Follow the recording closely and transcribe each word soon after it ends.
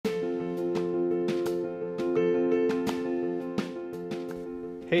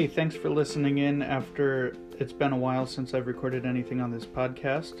Hey, thanks for listening in after it's been a while since I've recorded anything on this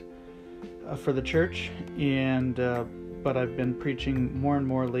podcast for the church, but I've been preaching more and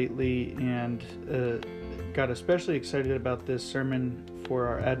more lately, and got especially excited about this sermon for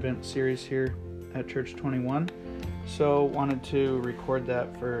our Advent series here at Church 21. So wanted to record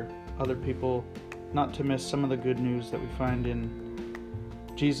that for other people not to miss some of the good news that we find in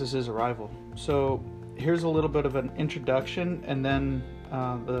Jesus' arrival. So here's a little bit of an introduction, and then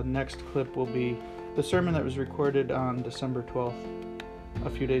the next clip will be the sermon that was recorded on December 12th, a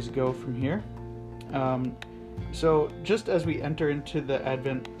few days ago from here. So just as we enter into the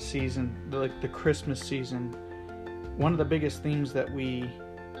Advent season, like the Christmas season, one of the biggest themes that we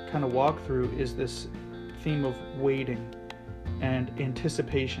kind of walk through is this theme of waiting and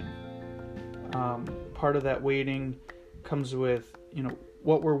anticipation. Part of that waiting comes with,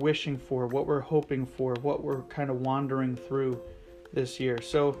 what we're wishing for, what we're hoping for, what we're kind of wandering through this year.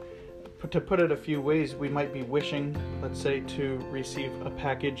 So to put it a few ways, we might be wishing, let's say, to receive a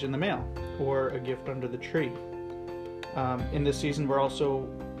package in the mail or a gift under the tree. In this season, we're also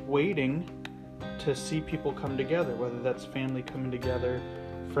waiting to see people come together, whether that's family coming together,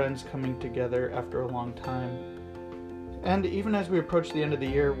 friends coming together after a long time. And even as we approach the end of the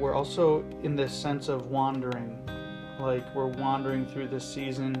year, we're also in this sense of wandering. Like we're wandering through this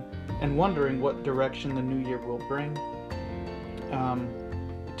season and wondering what direction the new year will bring.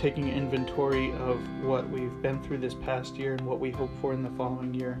 Taking inventory of what we've been through this past year and what we hope for in the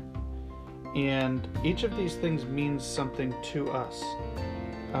following year. And each of these things means something to us.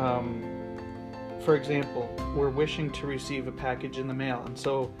 For example, we're wishing to receive a package in the mail. And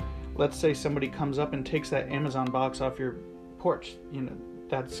so let's say somebody comes up and takes that Amazon box off your porch.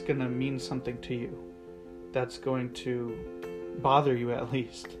 That's going to mean something to you. That's going to bother you at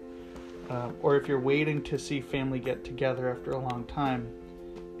least. Or if you're waiting to see family get together after a long time,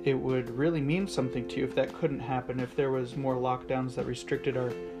 it would really mean something to you if that couldn't happen, if there was more lockdowns that restricted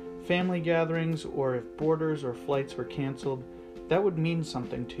our family gatherings, or if borders or flights were canceled. That would mean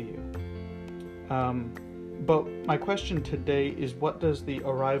something to you. But my question today is, what does the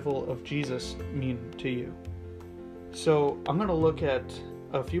arrival of Jesus mean to you? So I'm going to look at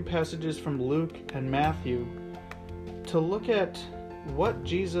a few passages from Luke and Matthew to look at what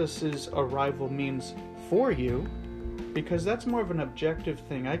Jesus' arrival means for you, because that's more of an objective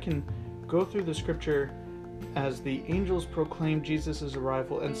thing. I can go through the scripture as the angels proclaim Jesus'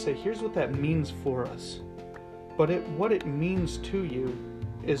 arrival and say, here's what that means for us. But what it means to you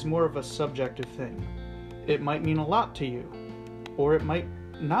is more of a subjective thing. It might mean a lot to you, or it might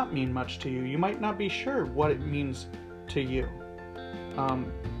not mean much to you. You might not be sure what it means to you.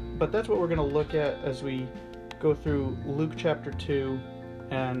 But that's what we're going to look at as we go through Luke chapter 2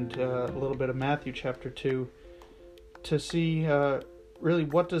 and a little bit of Matthew chapter 2 to see really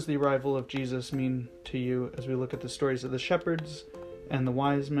what does the arrival of Jesus mean to you as we look at the stories of the shepherds and the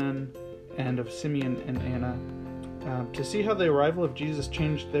wise men and of Simeon and Anna, to see how the arrival of Jesus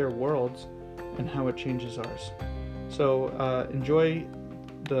changed their worlds and how it changes ours. So enjoy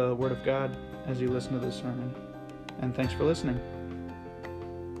the Word of God as you listen to this sermon, and thanks for listening.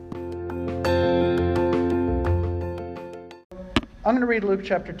 I'm going to read Luke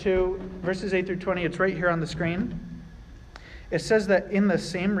chapter 2, verses 8 through 20. It's right here on the screen. It says that in the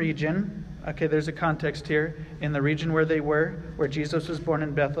same region, okay, there's a context here, in the region where they were, where Jesus was born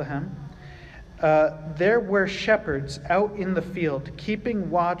in Bethlehem, there were shepherds out in the field, keeping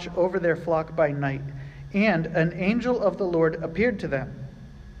watch over their flock by night. And an angel of the Lord appeared to them,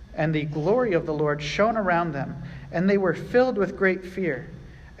 and the glory of the Lord shone around them, and they were filled with great fear.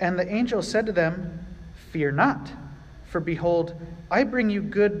 And the angel said to them, "Fear not, for behold, I bring you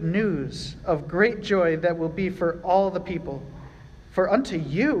good news of great joy that will be for all the people. For unto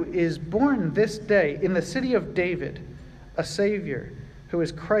you is born this day in the city of David a Savior, who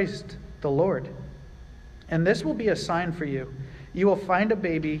is Christ the Lord. And this will be a sign for you. You will find a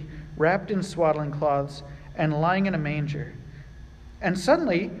baby wrapped in swaddling cloths and lying in a manger." And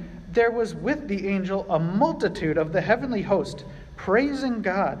suddenly there was with the angel a multitude of the heavenly host, praising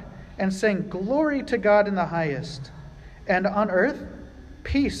God and saying, "Glory to God in the highest, and on earth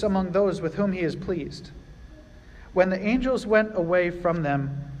peace among those with whom he is pleased." When the angels went away from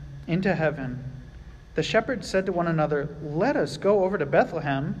them into heaven, the shepherds said to one another, "Let us go over to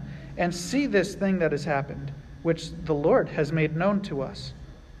Bethlehem and see this thing that has happened, which the Lord has made known to us."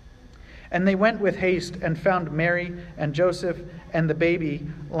 And they went with haste and found Mary and Joseph and the baby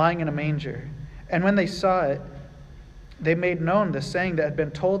lying in a manger. And when they saw it, they made known the saying that had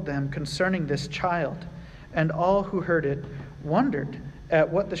been told them concerning this child. And all who heard it wondered at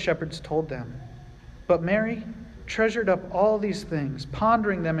what the shepherds told them. But Mary treasured up all these things,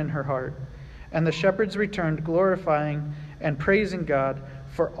 pondering them in her heart. And the shepherds returned, glorifying and praising God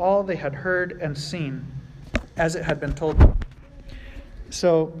for all they had heard and seen, as it had been told them.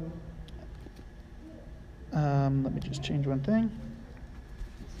 So, let me just change one thing.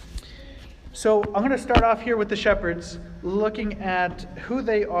 So I'm going to start off here with the shepherds, looking at who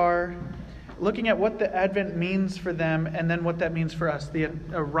they are, looking at what the Advent means for them, and then what that means for us, the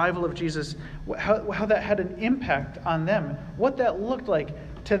arrival of Jesus, how that had an impact on them, what that looked like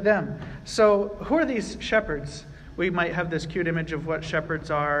to them. So who are these shepherds? We might have this cute image of what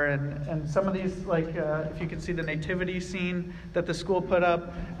shepherds are, and some of these, like if you can see the nativity scene that the school put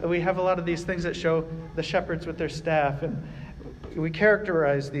up, we have a lot of these things that show the shepherds with their staff, and we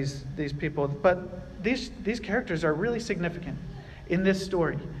characterize these people. But these characters are really significant in this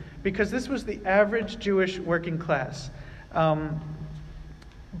story, because this was the average Jewish working class.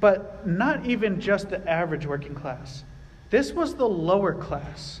 But not even just the average working class. This was the lower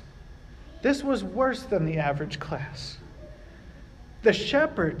class. This was worse than the average class. The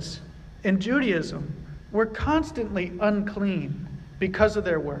shepherds in Judaism were constantly unclean because of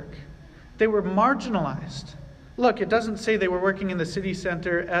their work. They were marginalized. Look, it doesn't say they were working in the city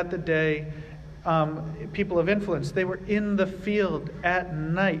center at the day, people of influence. They were in the field at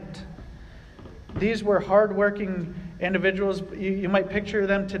night. These were hardworking individuals. You might picture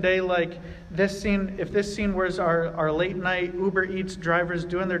them today like this scene. If this scene was our late night Uber Eats drivers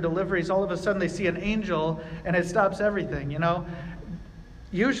doing their deliveries, all of a sudden they see an angel and it stops everything,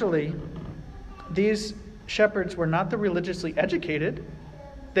 Usually, these shepherds were not the religiously educated.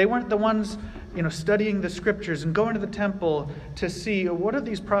 They weren't the ones, studying the scriptures and going to the temple to see what are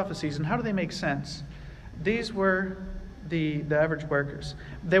these prophecies and how do they make sense. These were the average workers.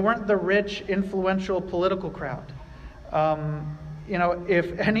 They weren't the rich, influential political crowd.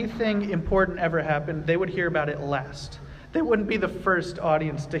 If anything important ever happened, they would hear about it last. They wouldn't be the first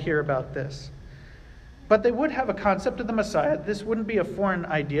audience to hear about this. But they would have a concept of the Messiah. This wouldn't be a foreign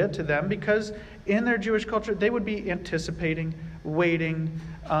idea to them, because in their Jewish culture, they would be anticipating, waiting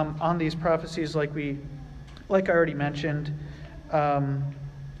on these prophecies like I already mentioned.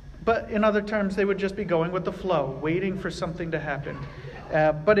 But in other terms, they would just be going with the flow, waiting for something to happen.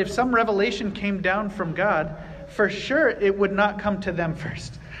 But if some revelation came down from God, for sure it would not come to them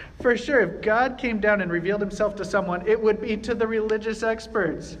first. For sure, if God came down and revealed himself to someone, it would be to the religious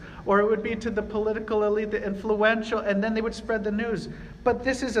experts, or it would be to the political elite, the influential, and then they would spread the news. But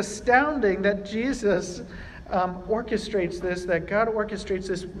this is astounding that Jesus orchestrates this, that God orchestrates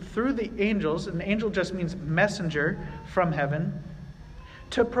this through the angels. An angel just means messenger from heaven,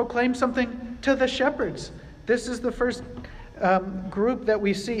 to proclaim something to the shepherds. This is the first group that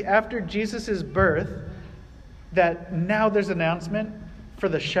we see after Jesus' birth, that now there's an announcement for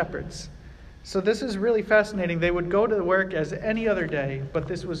the shepherds. So this is really fascinating. They would go to work as any other day, but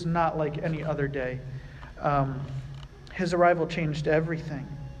this was not like any other day. His arrival changed everything.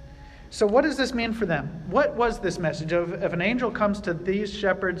 So what does this mean for them? What was this message? If an angel comes to these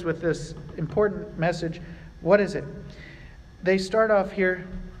shepherds with this important message, what is it? They start off here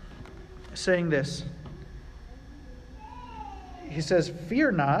saying this. He says,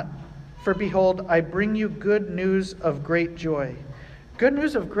 "Fear not, for behold, I bring you good news of great joy." Good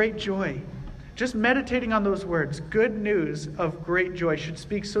news of great joy. Just meditating on those words, good news of great joy, should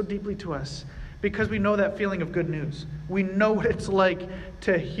speak so deeply to us, because we know that feeling of good news. We know what it's like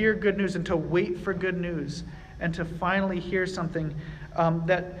to hear good news and to wait for good news and to finally hear something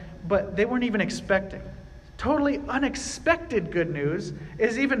but they weren't even expecting. Totally unexpected good news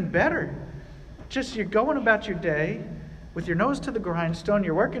is even better. Just you're going about your day with your nose to the grindstone,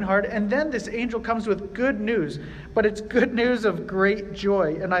 you're working hard, and then this angel comes with good news. But it's good news of great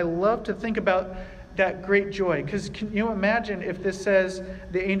joy. And I love to think about that great joy. Because can you imagine if this says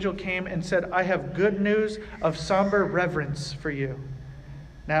the angel came and said, "I have good news of somber reverence for you.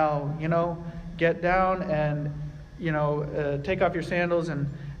 Now, get down and, take off your sandals." And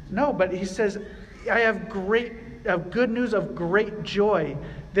no, but he says, "I have good news of great joy."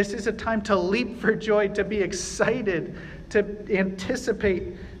 This is a time to leap for joy, to be excited, to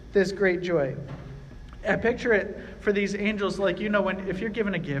anticipate this great joy. I picture it for these angels like, if you're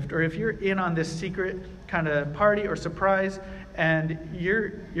given a gift, or if you're in on this secret kind of party or surprise, and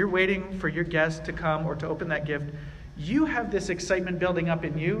you're waiting for your guest to come or to open that gift, you have this excitement building up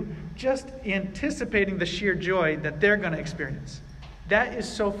in you, just anticipating the sheer joy that they're going to experience. That is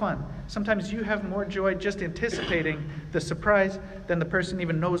so fun. Sometimes you have more joy just anticipating the surprise than the person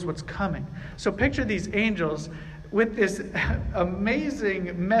even knows what's coming. So picture these angels with this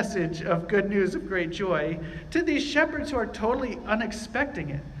amazing message of good news of great joy to these shepherds who are totally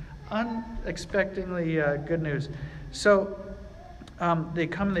unexpecting it. unexpectedly good news. So they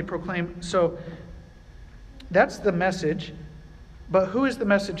come and they proclaim. So that's the message. But who is the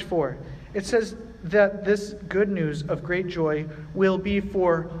message for? It says that this good news of great joy will be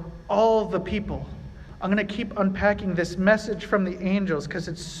for all the people. I'm going to keep unpacking this message from the angels because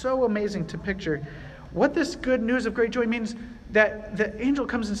it's so amazing to picture what this good news of great joy means. That the angel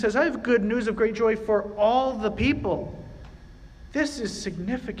comes and says, I have good news of great joy for all the people. This is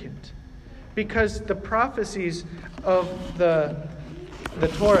significant because the prophecies of the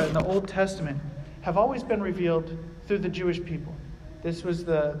Torah in the Old Testament have always been revealed through the Jewish people. This was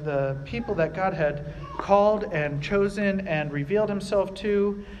the people that God had called and chosen and revealed himself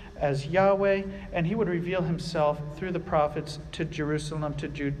to as Yahweh, and he would reveal himself through the prophets to Jerusalem, to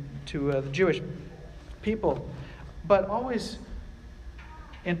the Jewish people. But always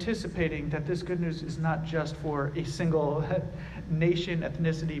anticipating that this good news is not just for a single nation,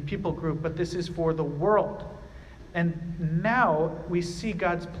 ethnicity, people group, but this is for the world. And now we see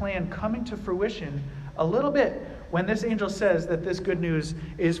God's plan coming to fruition a little bit when this angel says that this good news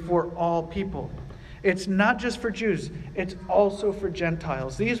is for all people. It's not just for Jews, it's also for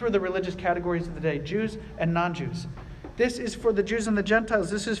Gentiles. These were the religious categories of the day, Jews and non-Jews. This is for the Jews and the Gentiles.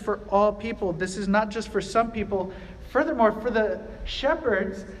 This is for all people. This is not just for some people. Furthermore, for the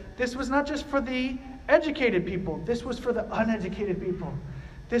shepherds, this was not just for the educated people. This was for the uneducated people.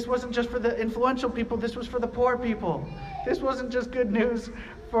 This wasn't just for the influential people. This was for the poor people. This wasn't just good news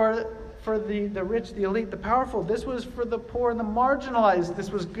for the rich, the elite, the powerful. This was for the poor and the marginalized. This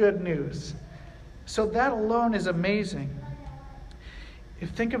was good news. So that alone is amazing. If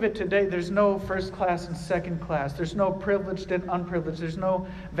you think of it today, there's no first class and second class. There's no privileged and unprivileged. There's no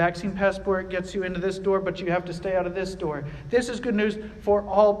vaccine passport gets you into this door, but you have to stay out of this door. This is good news for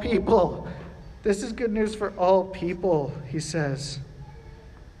all people. This is good news for all people, he says.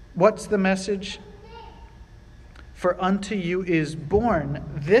 What's the message? For unto you is born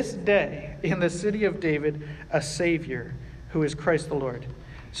this day in the city of David a Savior, who is Christ the Lord.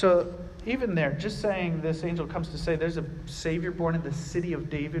 So even there, just saying this angel comes to say there's a Savior born in the city of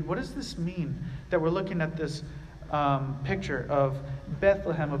David. What does this mean that we're looking at this picture of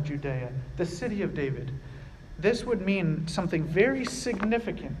Bethlehem of Judea, the city of David? This would mean something very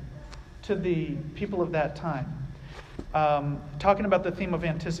significant to the people of that time. Talking about the theme of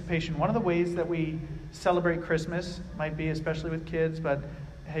anticipation, one of the ways that we celebrate Christmas might be, especially with kids, but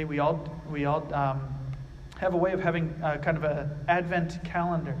hey, we all have a way of having kind of an Advent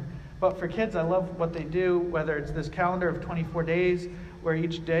calendar. But for kids, I love what they do, whether it's this calendar of 24 days, where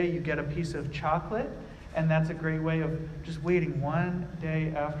each day you get a piece of chocolate, and that's a great way of just waiting one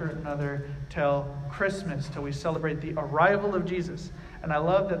day after another till Christmas, till we celebrate the arrival of Jesus. And I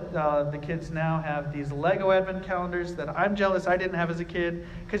love that the kids now have these Lego Advent calendars that I'm jealous I didn't have as a kid,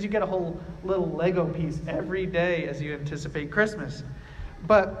 because you get a whole little Lego piece every day as you anticipate Christmas.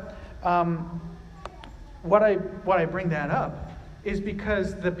 But what I bring that up is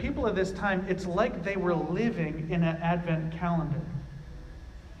because the people of this time, it's like they were living in an Advent calendar.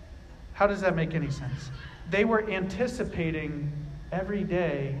 How does that make any sense? They were anticipating every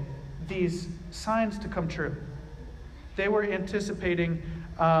day these signs to come true. They were anticipating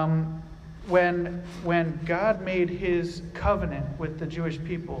when God made his covenant with the Jewish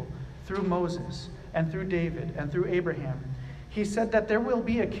people through Moses and through David and through Abraham. He said that there will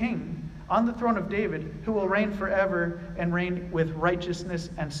be a king on the throne of David who will reign forever and reign with righteousness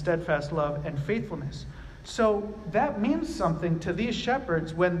and steadfast love and faithfulness. So that means something to these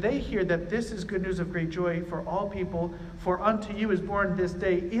shepherds when they hear that this is good news of great joy for all people. For unto you is born this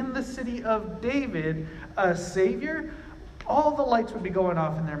day in the city of David a Savior. All the lights would be going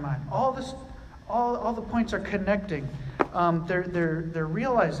off in their mind. All the points are connecting. They're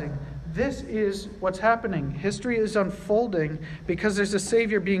realizing this is what's happening. History is unfolding because there's a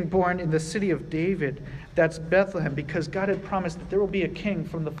Savior being born in the city of David. That's Bethlehem, because God had promised that there will be a king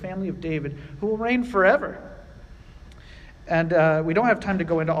from the family of David who will reign forever. And we don't have time to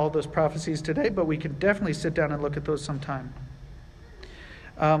go into all those prophecies today, but we can definitely sit down and look at those sometime.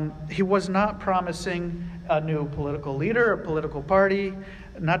 He was not promising a new political leader, a political party,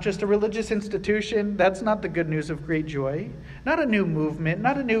 not just a religious institution. That's not the good news of great joy. Not a new movement,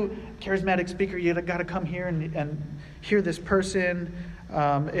 not a new charismatic speaker. You got to come here and hear this person.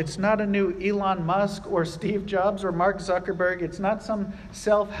 It's not a new Elon Musk or Steve Jobs or Mark Zuckerberg. It's not some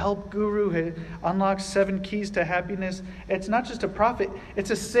self-help guru who unlocks 7 keys to happiness. It's not just a prophet.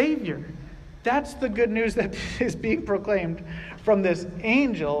 It's a Savior. That's the good news that is being proclaimed from this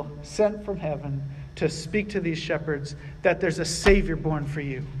angel sent from heaven to speak to these shepherds, that there's a Savior born for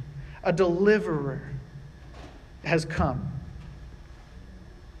you. A deliverer has come.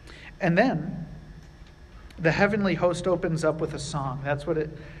 And then the heavenly host opens up with a song. That's what it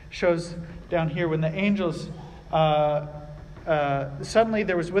shows down here. When the angels, suddenly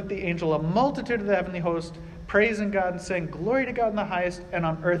there was with the angel a multitude of the heavenly host, praising God and saying, "Glory to God in the highest, and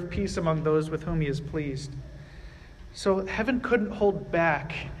on earth peace among those with whom he is pleased." So heaven couldn't hold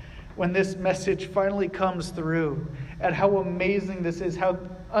back when this message finally comes through, at how amazing this is, how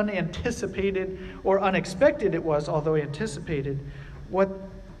unanticipated or unexpected it was, although anticipated,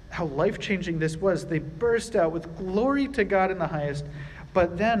 how life-changing this was. They burst out with glory to God in the highest,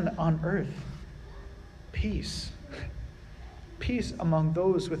 but then on earth, peace. Peace among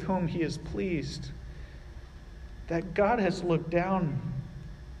those with whom he is pleased. That God has looked down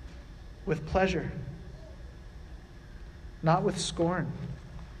with pleasure, not with scorn,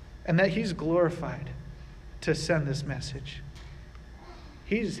 and that he's glorified to send this message.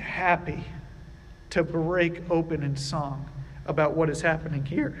 He's happy to break open in song about what is happening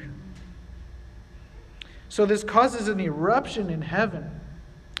here. So this causes an eruption in heaven,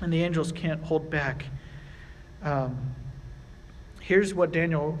 and the angels can't hold back. Here's what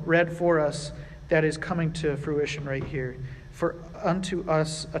Daniel read for us that is coming to fruition right here. "For unto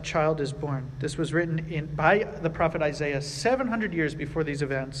us a child is born." This was written by the prophet Isaiah 700 years before these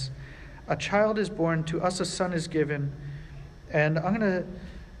events. "A child is born, to us a son is given." And I'm going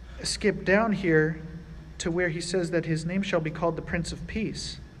to skip down here to where he says that his name shall be called the Prince of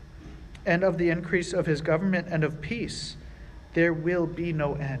Peace. "And of the increase of his government and of peace there will be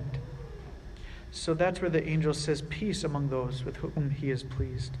no end." So that's where the angel says peace among those with whom he is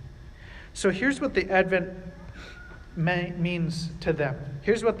pleased. So here's what the Advent means to them.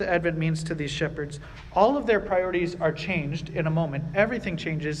 Here's what the Advent means to these shepherds. All of their priorities are changed in a moment. Everything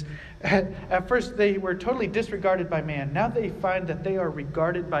changes. At first, they were totally disregarded by man. Now they find that they are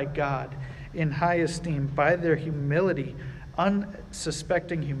regarded by God in high esteem by their humility,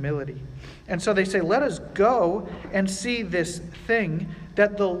 unsuspecting humility. And so they say, "Let us go and see this thing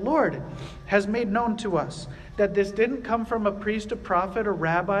that the Lord has made known to us." That this didn't come from a priest, a prophet, a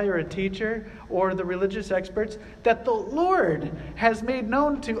rabbi, or a teacher, or the religious experts. That the Lord has made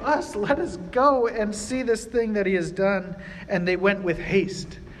known to us. Let us go and see this thing that he has done. And they went with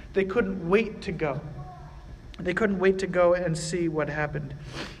haste. They couldn't wait to go. They couldn't wait to go and see what happened.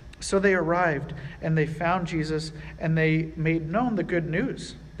 So they arrived, and they found Jesus, and they made known the good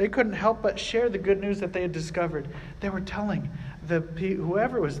news. They couldn't help but share the good news that they had discovered. They were telling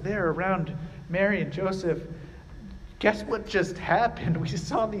whoever was there around Mary and Joseph, "Guess what just happened? We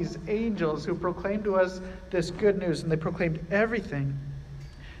saw these angels who proclaimed to us this good news." And they proclaimed everything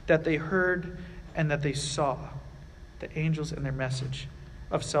that they heard and that they saw. The angels and their message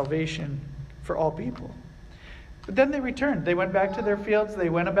of salvation for all people. But then they returned. They went back to their fields. They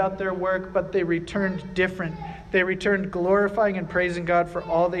went about their work, but they returned different. They returned glorifying and praising God for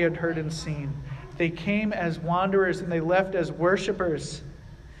all they had heard and seen. They came as wanderers and they left as worshipers.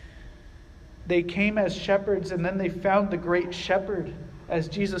 They came as shepherds, and then they found the great shepherd, as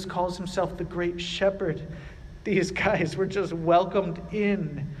Jesus calls himself the great shepherd. These guys were just welcomed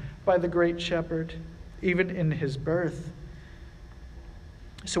in by the great shepherd, even in his birth.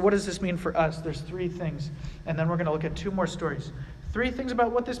 So what does this mean for us? There's three things, and then we're going to look at two more stories. Three things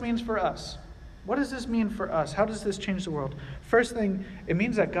about what this means for us. What does this mean for us? How does this change the world? First thing, it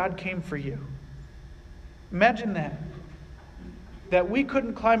means that God came for you. Imagine that we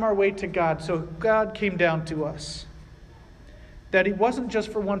couldn't climb our way to God, so God came down to us. That he wasn't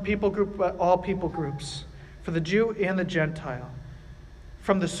just for one people group, but all people groups, for the Jew and the Gentile.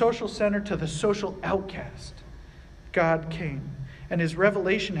 From the social center to the social outcast, God came. And his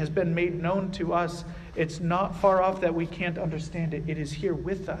revelation has been made known to us. It's not far off that we can't understand it. It is here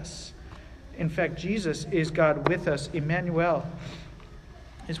with us. In fact, Jesus is God with us. Emmanuel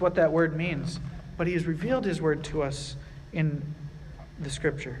is what that word means. But he has revealed his word to us in the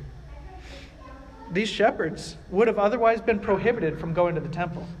scripture. These shepherds would have otherwise been prohibited from going to the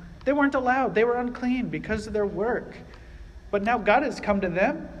temple. They weren't allowed. They were unclean because of their work. But now God has come to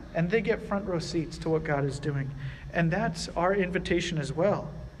them, and they get front row seats to what God is doing. And that's our invitation as well.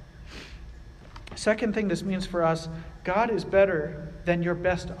 Second thing this means for us, God is better than your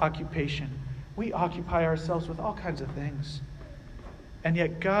best occupation. We occupy ourselves with all kinds of things. And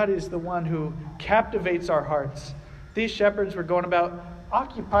yet God is the one who captivates our hearts. These shepherds were going about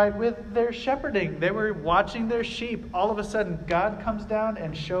occupied with their shepherding. They were watching their sheep. All of a sudden, God comes down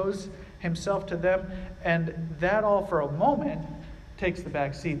and shows himself to them. And that all for a moment takes the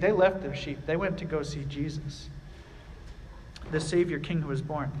back seat. They left their sheep. They went to go see Jesus, the Savior King who was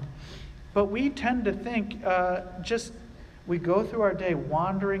born. But we tend to think we go through our day,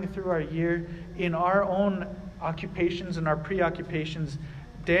 wandering through our year in our own occupations and our preoccupations,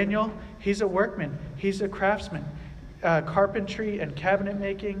 Daniel, he's a workman. He's a craftsman. Carpentry and cabinet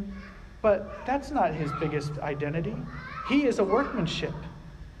making. But that's not his biggest identity. He is a workmanship.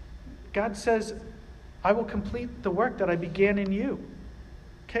 God says, I will complete the work that I began in you.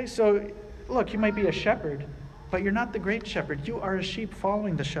 Okay, so look, you might be a shepherd, but you're not the great shepherd. You are a sheep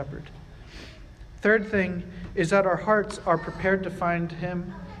following the shepherd. Third thing is that our hearts are prepared to find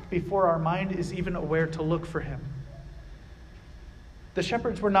him before our mind is even aware to look for him. The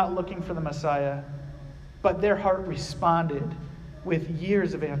shepherds were not looking for the Messiah, but their heart responded with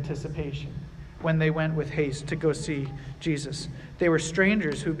years of anticipation when they went with haste to go see Jesus. They were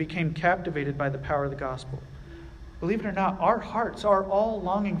strangers who became captivated by the power of the gospel. Believe it or not, our hearts are all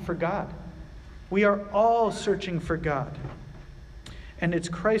longing for God. We are all searching for God. And it's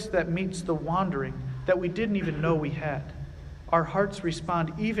Christ that meets the wandering that we didn't even know we had. Our hearts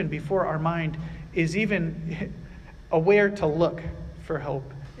respond even before our mind is even aware to look for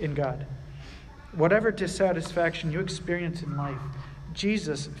hope in God. Whatever dissatisfaction you experience in life,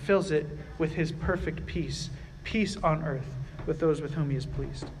 Jesus fills it with his perfect peace, peace on earth with those with whom he is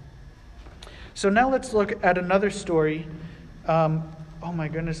pleased. So now let's look at another story. Oh my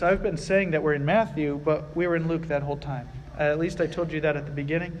goodness, I've been saying that we're in Matthew, but we were in Luke that whole time. At least I told you that at the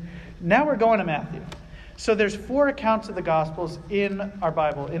beginning. Now we're going to Matthew. So there's 4 accounts of the Gospels in our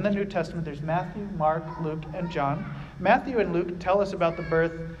Bible. In the New Testament, there's Matthew, Mark, Luke, and John. Matthew and Luke tell us about the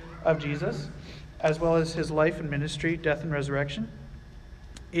birth of Jesus, as well as his life and ministry, death and resurrection.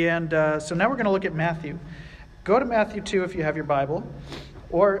 And so now we're going to look at Matthew. Go to Matthew 2 if you have your Bible,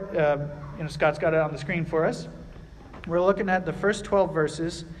 or Scott's got it on the screen for us. We're looking at the first 12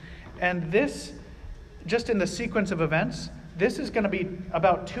 verses, and this, just in the sequence of events, this is going to be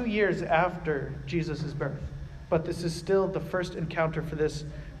about 2 years after Jesus' birth. But this is still the first encounter for this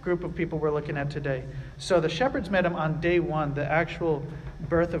group of people we're looking at today. So the shepherds met him on day 1, the actual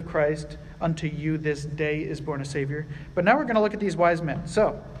birth of Christ. Unto you this day is born a Savior. But now we're going to look at these wise men.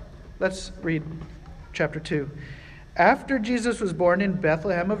 So let's read chapter 2. After Jesus was born in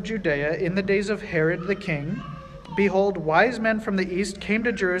Bethlehem of Judea, in the days of Herod the king, behold, wise men from the east came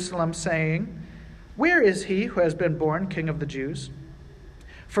to Jerusalem, saying, Where is he who has been born King of the Jews?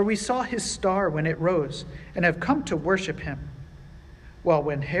 For we saw his star when it rose, and have come to worship him. Well,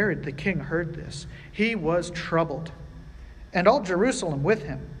 when Herod the king heard this, he was troubled, and all Jerusalem with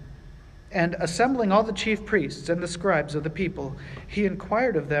him. And assembling all the chief priests and the scribes of the people, he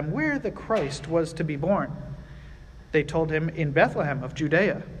inquired of them where the Christ was to be born. They told him, In Bethlehem of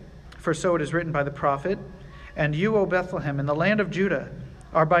Judea. For so it is written by the prophet, And you, O Bethlehem, in the land of Judah,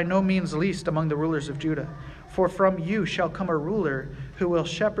 are by no means least among the rulers of Judah. For from you shall come a ruler who will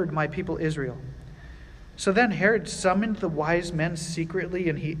shepherd my people Israel. So then Herod summoned the wise men secretly,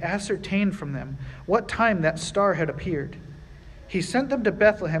 and he ascertained from them what time that star had appeared. He sent them to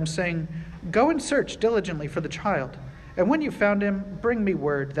Bethlehem, saying, Go and search diligently for the child, and when you found him, bring me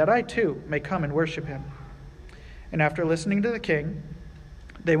word, that I too may come and worship him. And after listening to the king,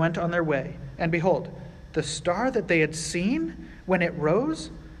 they went on their way. And behold, the star that they had seen when it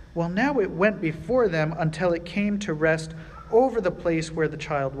rose, well, now it went before them until it came to rest over the place where the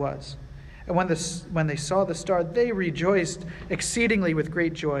child was. And when they saw the star, they rejoiced exceedingly with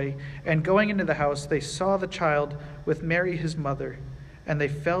great joy. And going into the house, they saw the child with Mary his mother, and they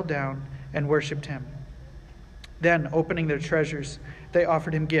fell down and worshipped him. Then, opening their treasures, they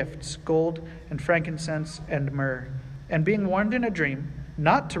offered him gifts, gold and frankincense and myrrh. And being warned in a dream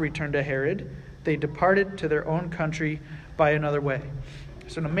not to return to Herod, they departed to their own country by another way.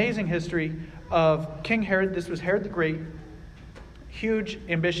 So an amazing history of King Herod. This was Herod the Great, huge,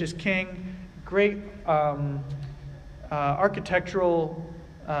 ambitious king, great architectural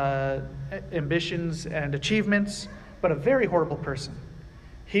ambitions and achievements, but a very horrible person.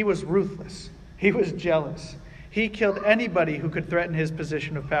 He was ruthless. He was jealous. He killed anybody who could threaten his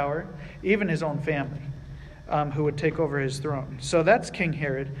position of power, even his own family, who would take over his throne. So that's King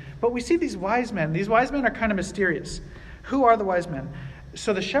Herod. But we see these wise men. These wise men are kind of mysterious. Who are the wise men?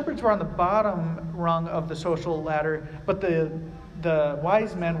 So the shepherds were on the bottom rung of the social ladder, but the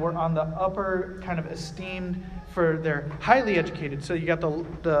wise men were on the upper, kind of esteemed for their highly educated. So you got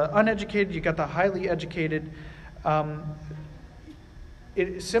the uneducated, you got the highly educated.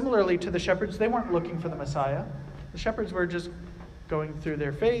 Similarly to the shepherds, they weren't looking for the Messiah. The shepherds were just going through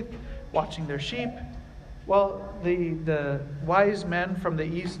their faith, watching their sheep. Well, the wise men from the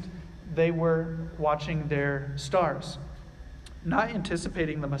east, they were watching their stars, not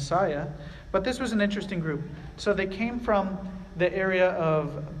anticipating the Messiah. But this was an interesting group. So they came from the area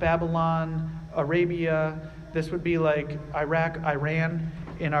of Babylon, Arabia. This would be like Iraq, Iran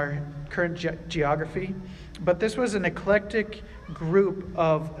in our current geography. But this was an eclectic group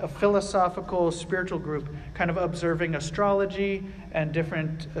of a philosophical, spiritual group, kind of observing astrology and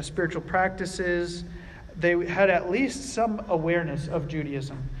different spiritual practices. They had at least some awareness of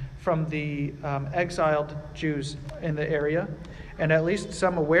Judaism from the exiled Jews in the area, and at least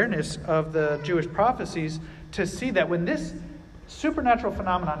some awareness of the Jewish prophecies to see that when this supernatural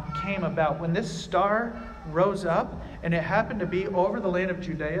phenomenon came about, when this star rose up and it happened to be over the land of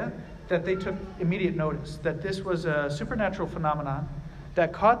Judea, that they took immediate notice that this was a supernatural phenomenon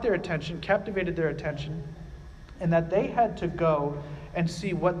that caught their attention, captivated their attention, and that they had to go and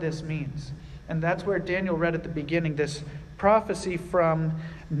see what this means. And that's where Daniel read at the beginning this prophecy from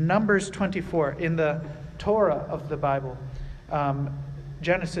Numbers 24 in the Torah of the Bible.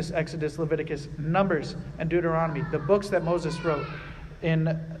 Genesis, Exodus, Leviticus, Numbers, and Deuteronomy, the books that Moses wrote.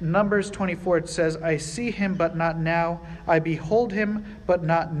 In Numbers 24, it says, I see him, but not now. I behold him, but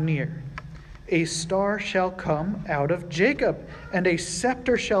not near. A star shall come out of Jacob, and a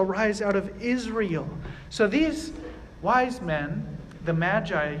scepter shall rise out of Israel. So these wise men, the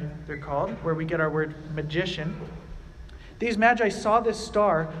Magi, they're called, where we get our word magician, these Magi saw this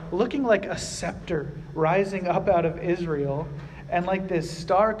star looking like a scepter rising up out of Israel, and like this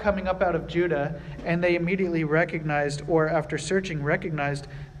star coming up out of Judah, and they immediately recognized, or after searching, recognized,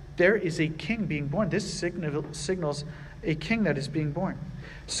 there is a king being born. This signals a king that is being born.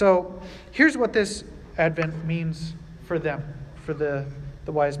 So here's what this Advent means for them, for the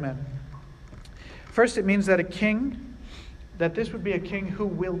wise men. First, it means that that this would be a king who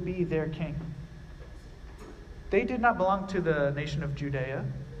will be their king. They did not belong to the nation of Judea,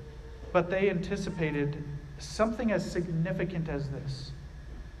 but they anticipated something as significant as this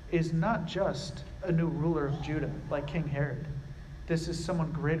is not just a new ruler of Judah like King Herod. This is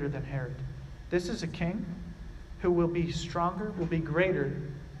someone greater than Herod. This is a king who will be stronger, will be greater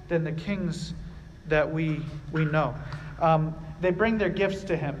than the kings that we know. They bring their gifts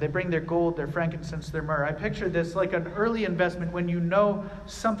to him. They bring their gold, their frankincense, their myrrh. I picture this like an early investment when you know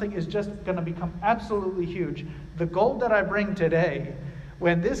something is just going to become absolutely huge. The gold that I bring today,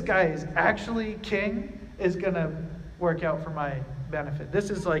 when this guy is actually king, is going to work out for my benefit.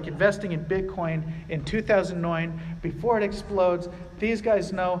 This is like investing in Bitcoin in 2009 before it explodes. These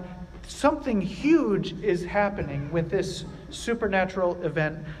guys know something huge is happening with this supernatural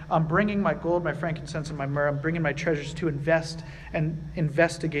event. I'm bringing my gold, my frankincense, and my myrrh. I'm bringing my treasures to invest and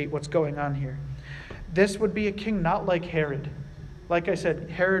investigate what's going on here. This would be a king not like Herod. Like I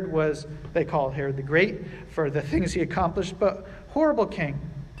said, Herod was, they call Herod the Great for the things he accomplished, but horrible king.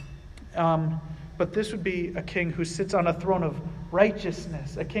 But this would be a king who sits on a throne of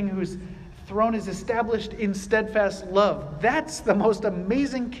righteousness, a king whose throne is established in steadfast love. That's the most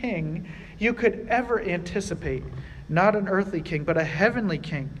amazing king you could ever anticipate. Not an earthly king, but a heavenly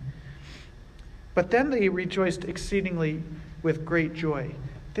king. But then they rejoiced exceedingly with great joy.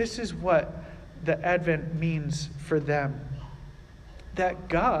 This is what the Advent means for them. That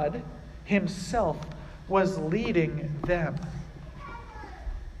God himself was leading them.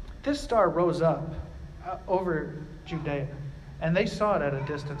 This star rose up over Judea, and they saw it at a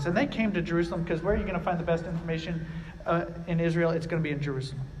distance. And they came to Jerusalem, because where are you going to find the best information in Israel? It's going to be in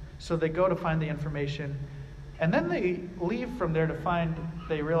Jerusalem. So they go to find the information. And then they leave from there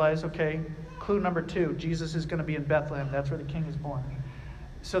they realize, okay, clue number 2, Jesus is going to be in Bethlehem. That's where the king is born.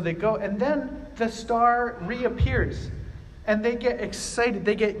 So they go, and then the star reappears. And they get excited.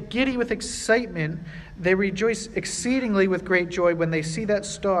 They get giddy with excitement. They rejoice exceedingly with great joy when they see that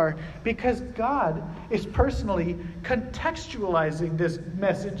star, because God is personally contextualizing this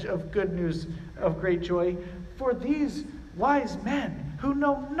message of good news of great joy for these wise men who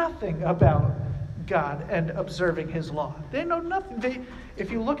know nothing about God and observing his law. They know nothing.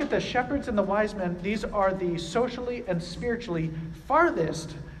 If you look at the shepherds and the wise men, these are the socially and spiritually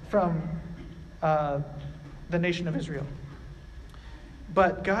farthest from the nation of Israel.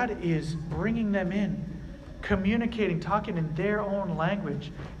 But God is bringing them in, communicating, talking in their own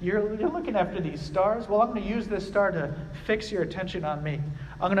language. You're looking after these stars. Well, I'm going to use this star to fix your attention on me.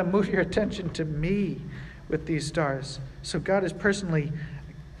 I'm going to move your attention to me with these stars. So God is personally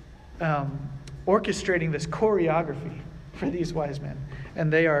orchestrating this choreography for these wise men.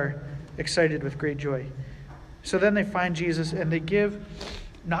 And they are excited with great joy. So then they find Jesus, and they give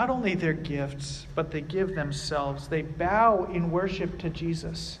not only their gifts, but they give themselves. They bow in worship to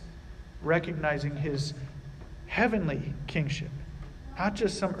Jesus, recognizing his heavenly kingship, not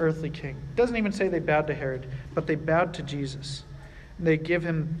just some earthly king. It doesn't even say they bowed to Herod, but they bowed to Jesus. They give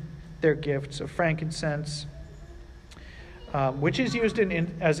him their gifts of frankincense, which is used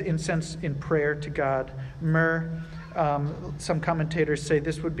as incense in prayer to God. Myrrh, some commentators say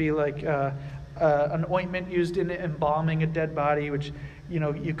this would be like an ointment used in embalming a dead body, which,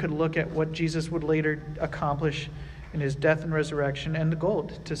 you could look at what Jesus would later accomplish in his death and resurrection, and the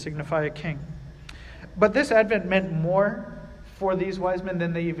gold to signify a king. But this Advent meant more for these wise men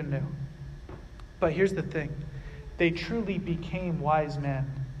than they even knew. But here's the thing. They truly became wise men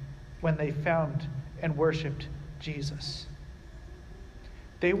when they found and worshipped Jesus.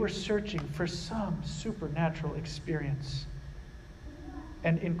 They were searching for some supernatural experience.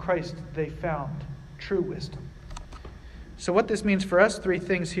 And in Christ, they found true wisdom. So what this means for us, 3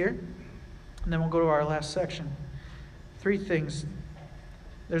 things here. And then we'll go to our last section. 3 things.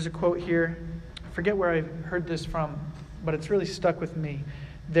 There's a quote here. I forget where I heard this from, but it's really stuck with me.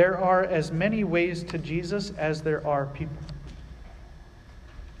 There are as many ways to Jesus as there are people.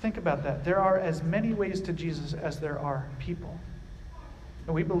 Think about that. There are as many ways to Jesus as there are people.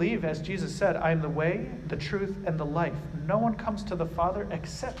 And we believe, as Jesus said, I am the way, the truth, and the life. No one comes to the Father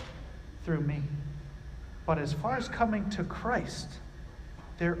except through me. But as far as coming to Christ,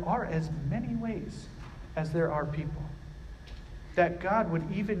 there are as many ways as there are people. That God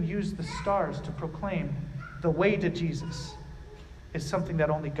would even use the stars to proclaim the way to Jesus is something that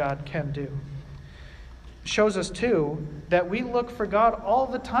only God can do. Shows us, too, that we look for God all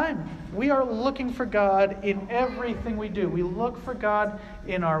the time. We are looking for God in everything we do. We look for God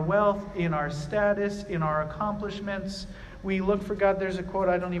in our wealth, in our status, in our accomplishments. We look for God, there's a quote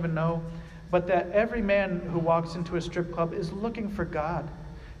I don't even know, but that every man who walks into a strip club is looking for God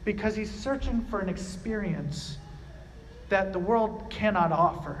because he's searching for an experience that the world cannot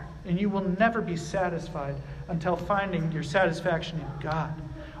offer. And you will never be satisfied until finding your satisfaction in God.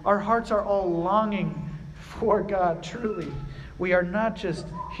 Our hearts are all longing for God, truly. We are not just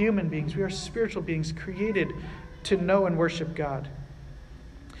human beings. We are spiritual beings created to know and worship God.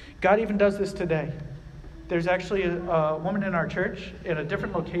 God even does this today. There's actually a woman in our church in a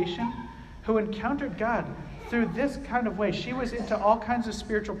different location who encountered God through this kind of way. She was into all kinds of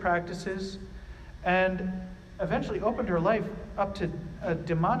spiritual practices and eventually opened her life up to a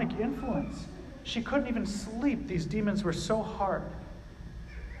demonic influence. She couldn't even sleep. These demons were so hard.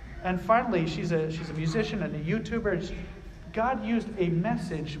 And finally, she's a musician and a YouTuber. God used a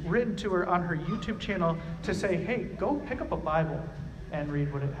message written to her on her YouTube channel to say, hey, go pick up a Bible and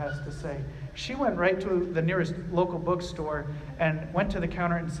read what it has to say. She went right to the nearest local bookstore and went to the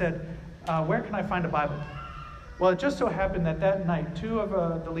counter and said, where can I find a Bible? Well, it just so happened that night, 2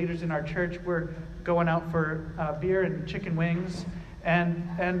 of the leaders in our church were going out for beer and chicken wings.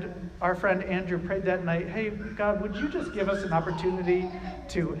 And our friend Andrew prayed that night, hey, God, would you just give us an opportunity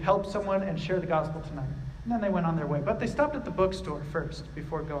to help someone and share the gospel tonight? And then they went on their way. But they stopped at the bookstore first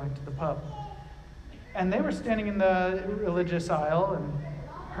before going to the pub. And they were standing in the religious aisle and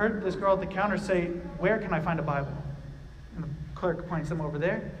heard this girl at the counter say, where can I find a Bible? And the clerk points them over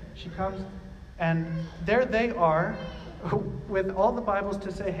there. She comes, and there they are with all the Bibles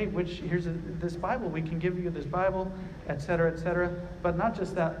to say, hey, here's this Bible. We can give you this Bible, etc., etc. But not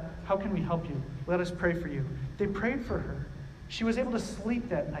just that. How can we help you? Let us pray for you. They prayed for her. She was able to sleep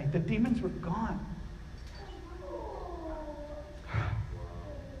that night. The demons were gone.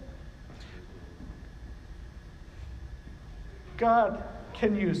 God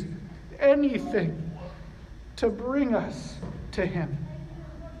can use anything to bring us to Him.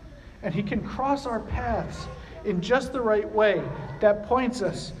 And He can cross our paths in just the right way that points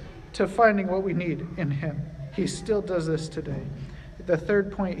us to finding what we need in Him. He still does this today. The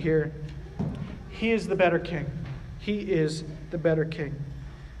third point here, He is the better king. He is the better king.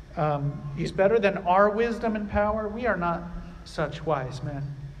 He's better than our wisdom and power. We are not such wise men.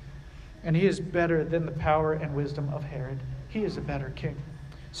 And He is better than the power and wisdom of Herod. He is a better king.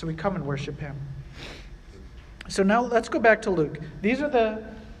 So we come and worship Him. So now let's go back to Luke.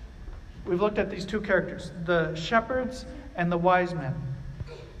 We've looked at these 2 characters, the shepherds and the wise men.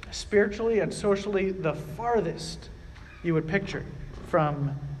 Spiritually and socially, the farthest you would picture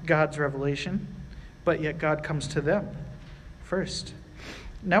from God's revelation, but yet God comes to them first.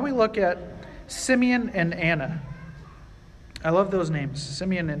 Now we look at Simeon and Anna. I love those names,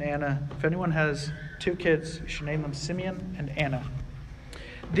 Simeon and Anna. If anyone has 2 kids, you should name them Simeon and Anna.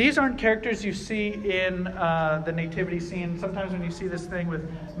 These aren't characters you see in the nativity scene. Sometimes when you see this thing with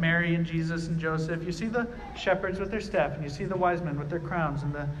Mary and Jesus and Joseph, you see the shepherds with their staff, and you see the wise men with their crowns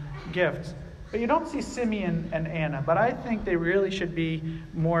and the gifts. But you don't see Simeon and Anna. But I think they really should be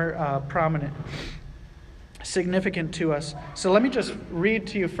more prominent, significant to us. So let me just read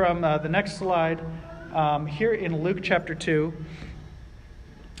to you from the next slide here in Luke chapter 2.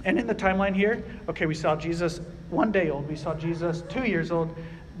 And in the timeline here, okay, we saw Jesus 1 day old. We saw Jesus 2 years old.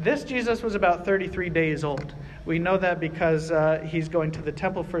 This Jesus was about 33 days old. We know that because he's going to the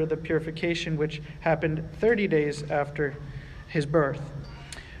temple for the purification, which happened 30 days after his birth.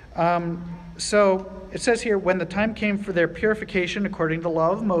 So it says here, when the time came for their purification according to the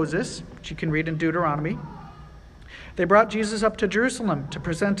law of Moses, which you can read in Deuteronomy, they brought Jesus up to Jerusalem to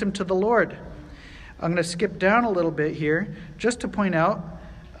present him to the Lord. I'm going to skip down a little bit here just to point out,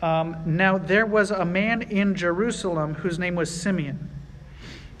 now there was a man in Jerusalem whose name was Simeon.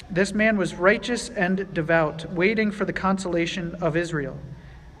 This man was righteous and devout, waiting for the consolation of Israel.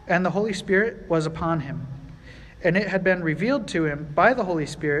 And the Holy Spirit was upon him. And it had been revealed to him by the Holy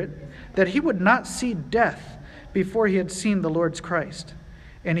Spirit that he would not see death before he had seen the Lord's Christ.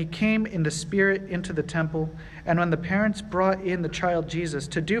 And he came in the Spirit into the temple. And when the parents brought in the child Jesus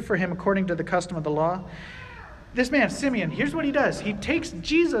to do for him according to the custom of the law, this man, Simeon, here's what he does. He takes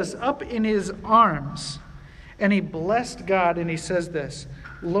Jesus up in his arms and he blessed God and he says this,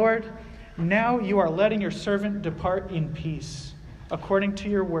 Lord, now you are letting your servant depart in peace, according to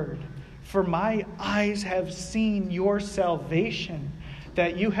your word. For my eyes have seen your salvation,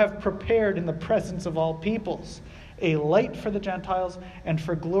 that you have prepared in the presence of all peoples, a light for the Gentiles and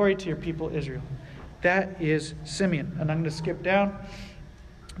for glory to your people Israel. That is Simeon. And I'm going to skip down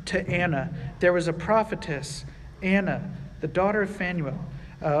to Anna. There was a prophetess, Anna, the daughter of Phanuel,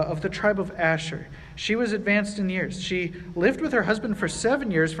 of the tribe of Asher. She was advanced in years. She lived with her husband for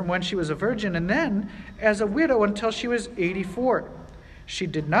 7 years from when she was a virgin, and then as a widow until she was 84. She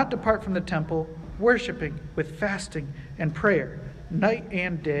did not depart from the temple, worshiping with fasting and prayer, night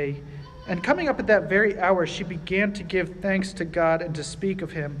and day. And coming up at that very hour, she began to give thanks to God and to speak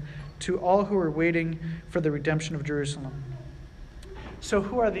of him to all who were waiting for the redemption of Jerusalem. So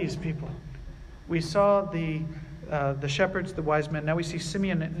who are these people? We saw the shepherds, the wise men. Now we see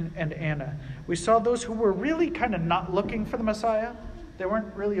Simeon and Anna. We saw those who were really kind of not looking for the Messiah. They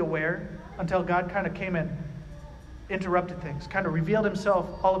weren't really aware until God kind of came and interrupted things, kind of revealed himself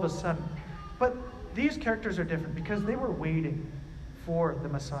all of a sudden. But these characters are different because they were waiting for the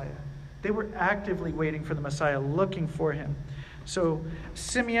Messiah. They were actively waiting for the Messiah, looking for him. So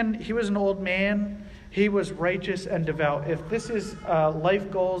Simeon, he was an old man. He was righteous and devout. If this is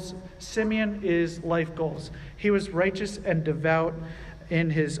life goals, Simeon is life goals. He was righteous and devout in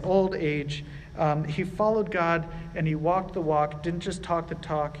his old age. He followed God and he walked the walk, didn't just talk the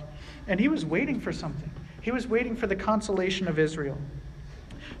talk. And he was waiting for something. He was waiting for the consolation of Israel.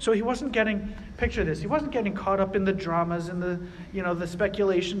 So he wasn't getting, picture this, he wasn't getting caught up in the dramas and the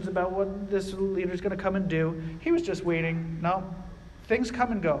speculations about what this leader's going to come and do. He was just waiting. No, things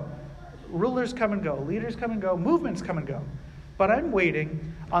come and go. Rulers come and go. Leaders come and go. Movements come and go. But I'm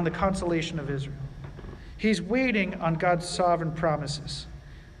waiting on the consolation of Israel. He's waiting on God's sovereign promises.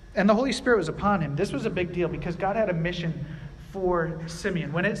 And the Holy Spirit was upon him. This was a big deal because God had a mission for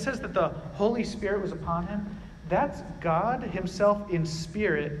Simeon. When it says that the Holy Spirit was upon him, that's God himself in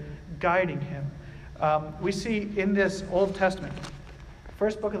spirit guiding him. We see in this Old Testament,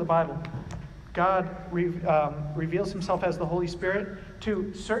 first book of the Bible, God reveals himself as the Holy Spirit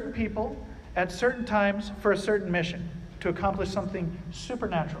to certain people at certain times for a certain mission to accomplish something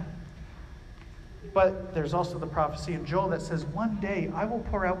supernatural. But there's also the prophecy in Joel that says, one day I will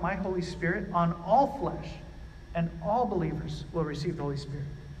pour out my Holy Spirit on all flesh, and all believers will receive the Holy Spirit.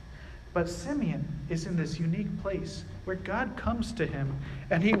 But Simeon is in this unique place where God comes to him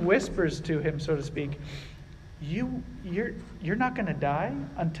and he whispers to him, so to speak, you're not going to die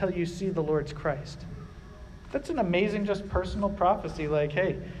until you see the Lord's Christ. That's an amazing, just personal prophecy. Like,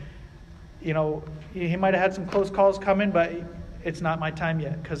 hey, he might have had some close calls coming, but it's not my time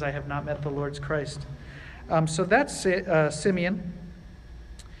yet because I have not met the Lord's Christ. So that's Simeon.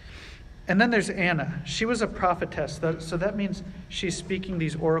 And then there's Anna. She was a prophetess, so that means she's speaking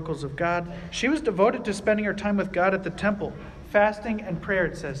these oracles of God. She was devoted to spending her time with God at the temple, fasting and prayer,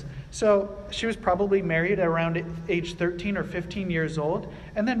 it says. So she was probably married around age 13 or 15 years old,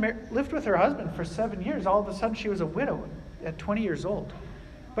 and then lived with her husband for 7 years. All of a sudden, she was a widow at 20 years old.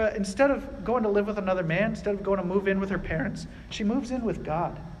 But instead of going to live with another man, instead of going to move in with her parents, she moves in with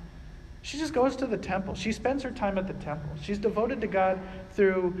God. She just goes to the temple. She spends her time at the temple. She's devoted to God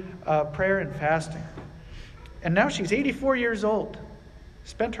through prayer and fasting. And now she's 84 years old.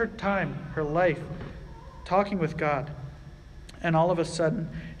 Spent her time, her life, talking with God. And all of a sudden,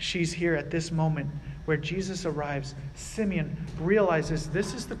 she's here at this moment where Jesus arrives. Simeon realizes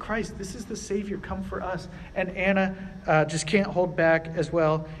this is the Christ. This is the Savior come for us. And Anna just can't hold back as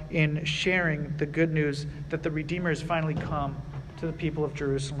well in sharing the good news that the Redeemer has finally come to the people of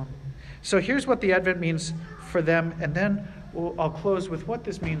Jerusalem. So here's what the Advent means for them, and then I'll close with what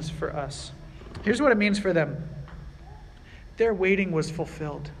this means for us. Here's what it means for them. Their waiting was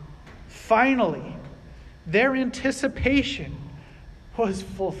fulfilled. Finally, their anticipation was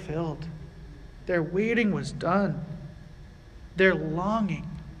fulfilled. Their waiting was done. Their longing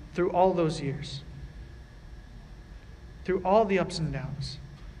through all those years, through all the ups and downs,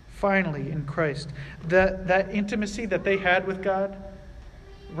 finally in Christ, that intimacy that they had with God,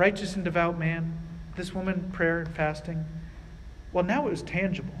 righteous and devout man, this woman, prayer and fasting, well, now it was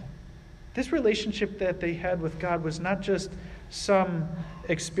tangible. This relationship that they had with God was not just some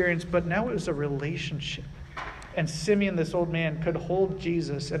experience, but now it was a relationship. And Simeon, this old man, could hold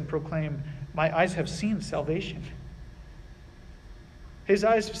Jesus and proclaim, "My eyes have seen salvation." His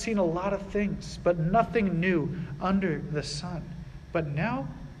eyes have seen a lot of things, but nothing new under the sun. But now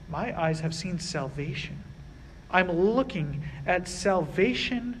my eyes have seen salvation. I'm looking at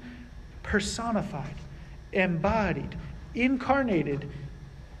salvation personified, embodied, incarnated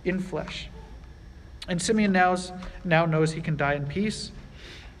in flesh. And Simeon now knows he can die in peace,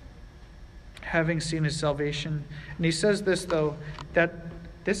 having seen his salvation. And he says this, though, that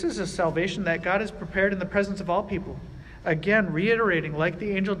this is a salvation that God has prepared in the presence of all people. Again, reiterating, like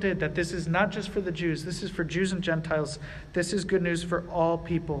the angel did, that this is not just for the Jews. This is for Jews and Gentiles. This is good news for all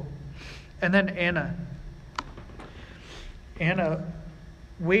people. And then Anna,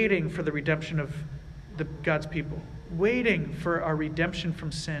 waiting for the redemption of God's people, waiting for our redemption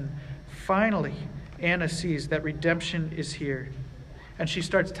from sin. Finally, Anna sees that redemption is here. And she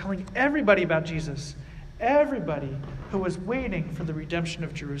starts telling everybody about Jesus. Everybody who was waiting for the redemption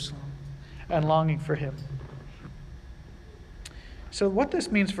of Jerusalem and longing for him. So what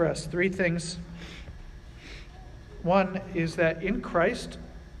this means for us, 3 things. One is that in Christ,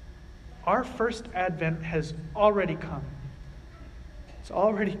 our first advent has already come. It's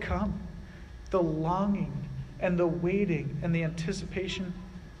already come. The longing and the waiting and the anticipation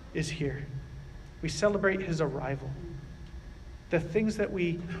is here. We celebrate his arrival. The things that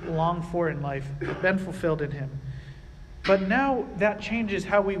we long for in life have been fulfilled in him. But now that changes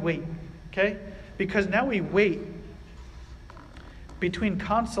how we wait, okay? Because now we wait between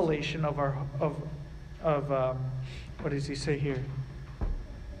consolation of what does he say here?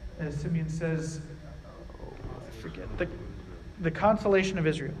 As Simeon says, I forget, the consolation of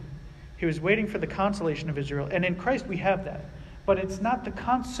Israel. He was waiting for the consolation of Israel. And in Christ we have that. But it's not the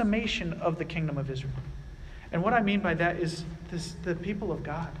consummation of the kingdom of Israel. And what I mean by that is the people of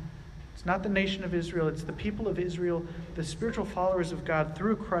God. It's not the nation of Israel. It's the people of Israel, the spiritual followers of God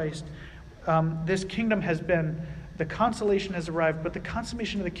through Christ. This kingdom has been, the consolation has arrived, but the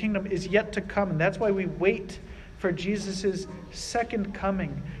consummation of the kingdom is yet to come. And that's why we wait for Jesus' second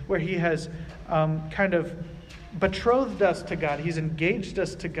coming, where he has kind of betrothed us to God. He's engaged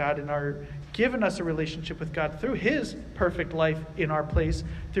us to God and given us a relationship with God through his perfect life in our place,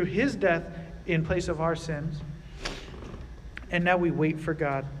 through his death in place of our sins. And now we wait for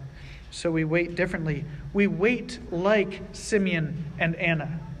God. So we wait differently. We wait like Simeon and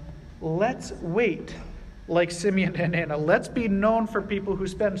Anna. Let's wait like Simeon and Anna. Let's be known for people who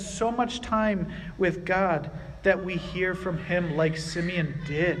spend so much time with God that we hear from him like Simeon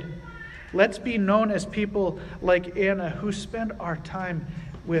did. Let's be known as people like Anna who spend our time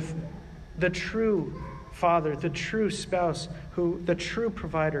with the true Father, the true spouse, the true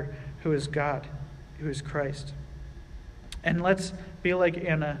provider, who is God, who is Christ. And let's be like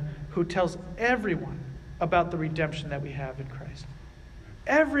Anna, who tells everyone about the redemption that we have in Christ.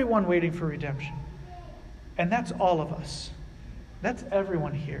 Everyone waiting for redemption. And that's all of us. That's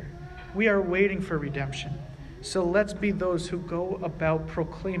everyone here. We are waiting for redemption. So let's be those who go about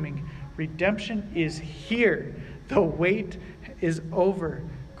proclaiming redemption is here. The wait is over.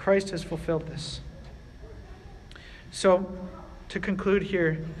 Christ has fulfilled this. So, to conclude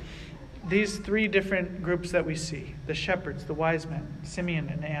here, these 3 different groups that we see, the shepherds, the wise men, Simeon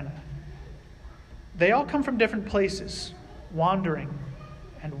and Anna, they all come from different places, wandering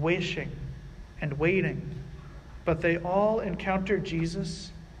and wishing and waiting, but they all encounter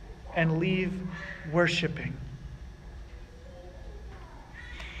Jesus and leave worshiping.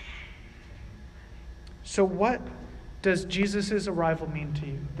 So what does Jesus' arrival mean to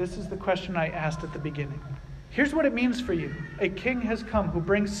you? This is the question I asked at the beginning. Here's what it means for you. A king has come who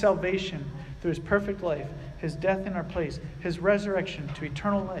brings salvation through his perfect life, his death in our place, his resurrection to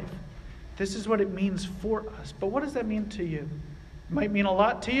eternal life. This is what it means for us. But what does that mean to you? It might mean a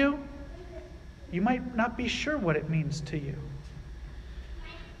lot to you. You might not be sure what it means to you.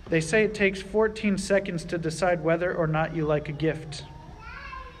 They say it takes 14 seconds to decide whether or not you like a gift.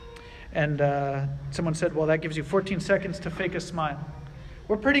 And someone said, well, that gives you 14 seconds to fake a smile.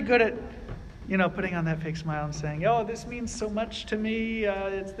 We're pretty good at, putting on that fake smile and saying, oh, this means so much to me.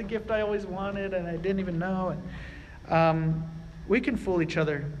 It's the gift I always wanted and I didn't even know. We can fool each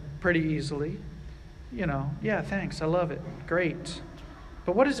other pretty easily. Yeah, thanks, I love it, great.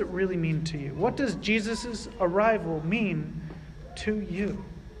 But what does it really mean to you? What does Jesus' arrival mean to you?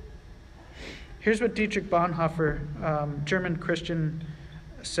 Here's what Dietrich Bonhoeffer, German Christian,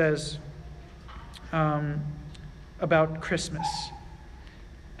 says about Christmas,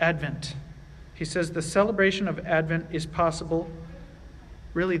 Advent. He says the celebration of Advent is possible.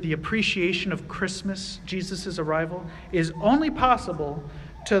 Really, the appreciation of Christmas, Jesus' arrival, is only possible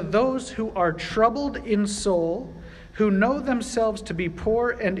to those who are troubled in soul, who know themselves to be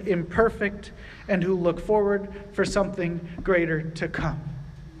poor and imperfect, and who look forward for something greater to come.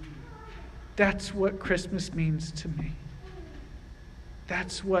 That's what Christmas means to me.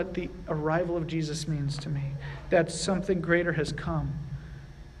 That's what the arrival of Jesus means to me. That something greater has come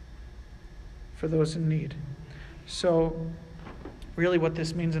for those in need. So, really what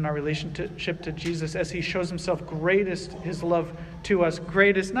this means in our relationship to Jesus as he shows himself greatest, his love to us,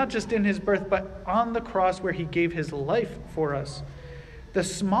 greatest, not just in his birth, but on the cross where he gave his life for us. The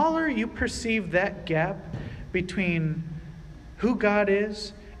smaller you perceive that gap between who God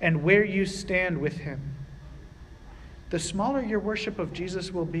is and where you stand with him, the smaller your worship of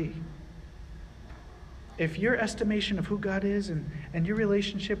Jesus will be. If your estimation of who God is and your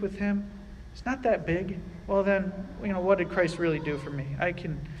relationship with him is not that big, well then, what did Christ really do for me?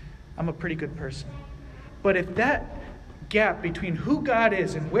 I'm a pretty good person. But if that gap between who God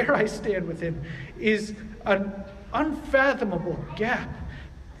is and where I stand with him is an unfathomable gap,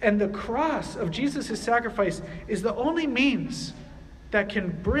 and the cross of Jesus' sacrifice is the only means that can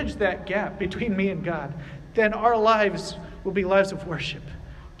bridge that gap between me and God, then our lives will be lives of worship,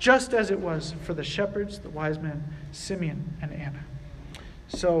 just as it was for the shepherds, the wise men, Simeon and Anna.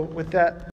 So with that,